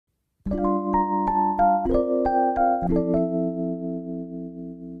Hi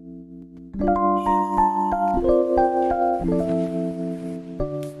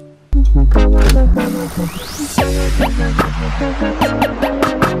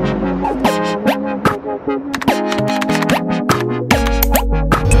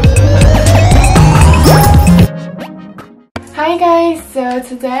guys, so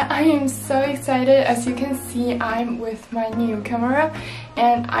today I am so excited. As you can see, I'm with my new camera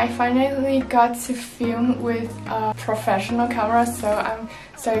and I finally got to film with a professional camera, so I'm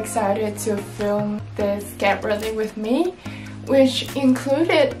so excited to film this Get Ready With Me, which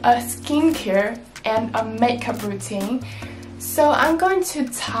included a skincare and a makeup routine. So I'm going to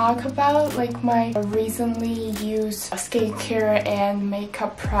talk about like my recently used skincare and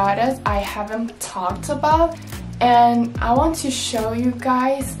makeup products I haven't talked about, and I want to show you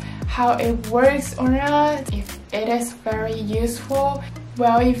guys how it works or not, if it is very useful.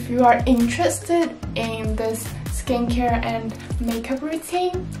 Well, if you are interested in this skincare and makeup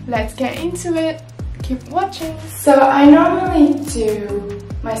routine, let's get into it. Keep watching. So I normally do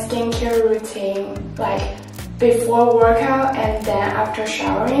my skincare routine like before workout and then after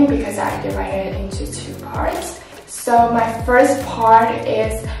showering, because I divide it into two parts. So my first part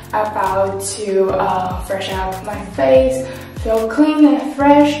is about to freshen up my face, feel clean and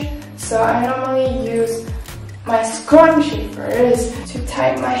fresh. So I normally use my scrunchie first to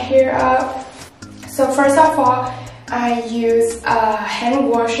tie my hair up. So first of all, I use hand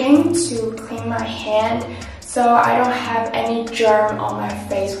washing to clean my hand so I don't have any germ on my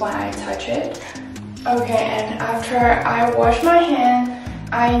face when I touch it. Okay, and after I wash my hand,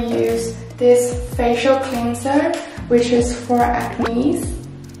 I use this facial cleanser, which is for acne.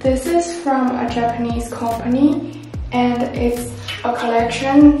 This is from a Japanese company and it's a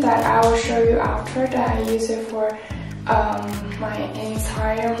collection that I will show you after, that I use it for my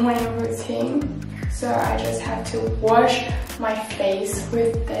entire morning routine. So I just have to wash my face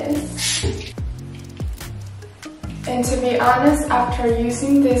with this. And to be honest, after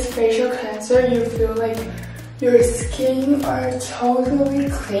using this facial cleanser, you feel like your skin are totally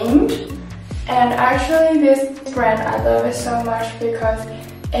cleaned. And actually this brand, I love it so much because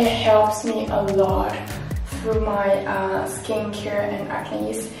it helps me a lot through my skincare and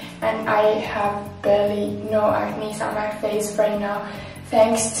acne. And I have barely no acne on my face right now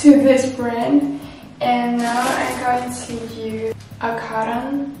thanks to this brand. And now I'm going to use a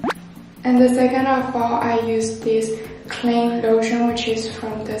cotton. And the second of all, I use this clean lotion, which is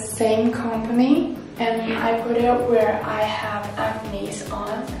from the same company. And I put it where I have acne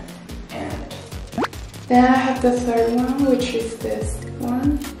on. And then I have the third one, which is this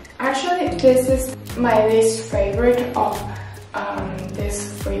one. Actually, this is my least favorite of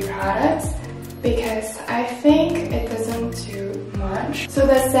these three products because I think it doesn't do much. So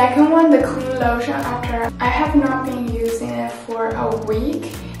the second one, the clean lotion, after I have not been using it for a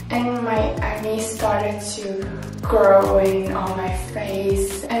week and my acne started to growing on my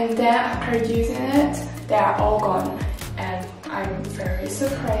face, and then after using it, they are all gone, and I'm very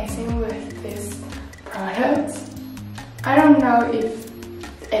surprised with this product. I don't know if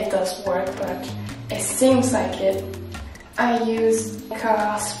it does work, but it seems like it. I use like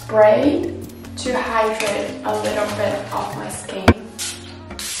a spray to hydrate a little bit of my skin.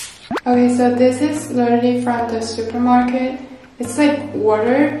 Okay, so this is literally from the supermarket. It's like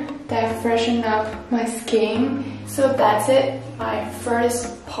water that freshen up my skin. So that's it, my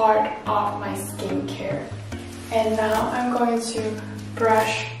first part of my skincare. And now I'm going to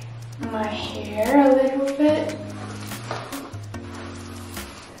brush my hair a little bit.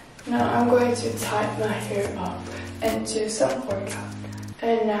 Now I'm going to tie my hair up and do some workout.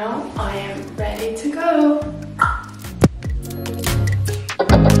 And now I am ready to go.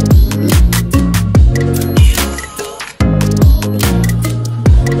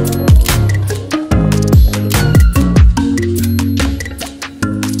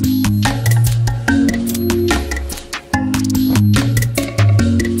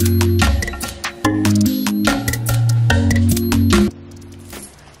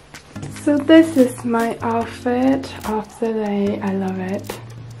 So this is my outfit of the day. I love it.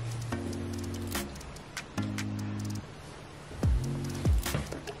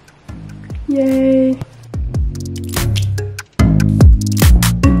 Yay!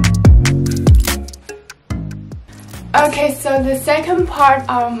 Okay, so the second part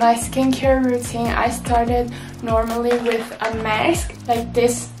of my skincare routine, I started normally with a mask, like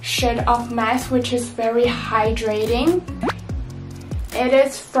this shade of mask, which is very hydrating. It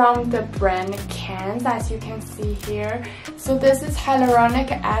is from the brand Cans, as you can see here. So this is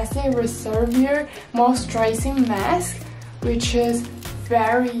hyaluronic acid reservoir moisturizing mask, which is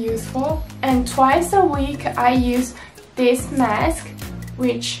very useful. And twice a week I use this mask,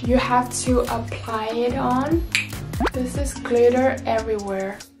 which you have to apply it on. This is glitter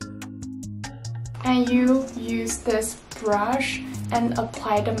everywhere. And you use this brush and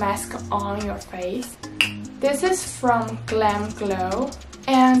apply the mask on your face. This is from Glam Glow.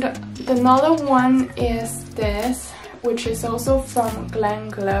 And another one is this, which is also from Glam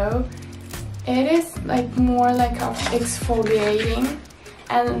Glow. It is like more like a exfoliating,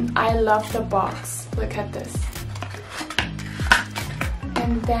 and I love the box. Look at this.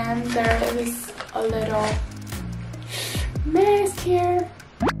 And then there is a little mask here.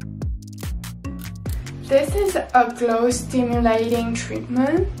 This is a glow stimulating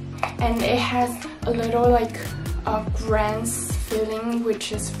treatment, and it has a little like a grants feeling,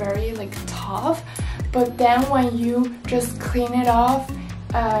 which is very like tough, but then when you just clean it off,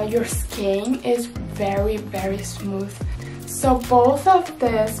 your skin is very smooth. So both of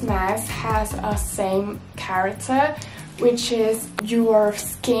these masks has a same character, which is your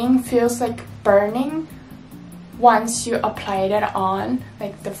skin feels like burning once you applied it on,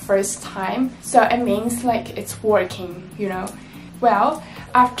 like the first time. So it means like it's working, you know. Well,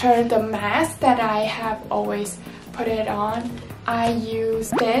 after the mask that I have always put it on, I use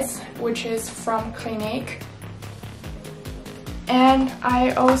this, which is from Clinique. And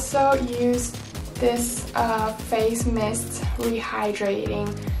I also use this face mist rehydrating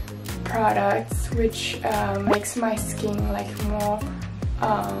products, which makes my skin like more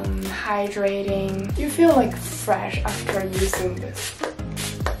hydrating. You feel like fresh after using this.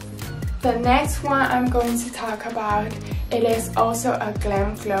 The next one I'm going to talk about, it is also a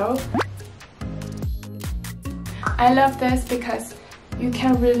Glam Glow. I love this because you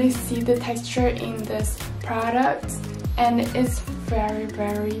can really see the texture in this product, and it's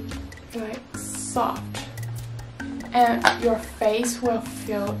very like soft, and your face will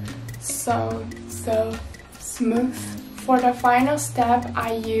feel so smooth. For the final step,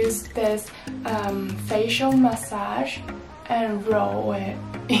 I use this facial massage and roll it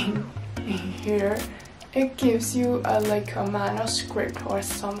in here. It gives you like a manuscript or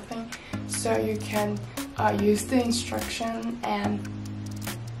something, so you can use the instruction and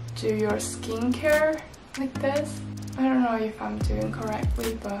do your skincare like this. I don't know if I'm doing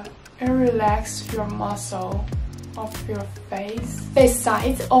correctly, but it relaxes your muscle of your face.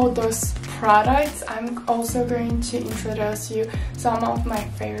 Besides all those products, I'm also going to introduce you some of my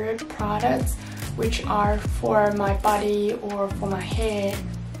favorite products, which are for my body or for my hair.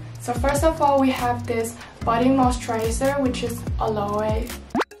 So first of all, we have this body moisturizer, which is aloe.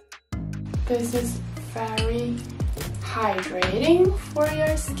 This is very hydrating for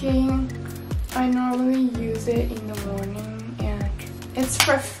your skin. I normally use it in the morning and it's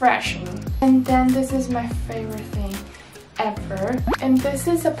refreshing. And then this is my favorite thing ever, and this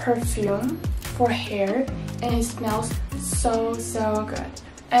is a perfume for hair, and it smells so good.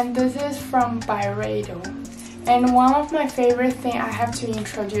 And this is from Byredo. And one of my favorite thing I have to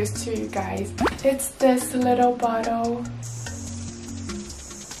introduce to you guys, it's this little bottle.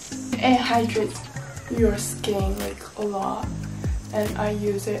 It hydrates your skin like a lot, and I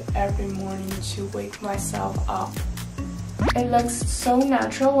use it every morning to wake myself up. It looks so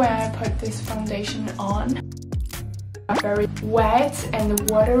natural when I put this foundation on. Very wet and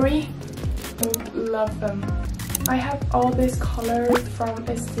watery. I love them. I have all these colors from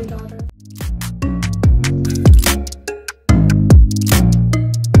Estee Lauder.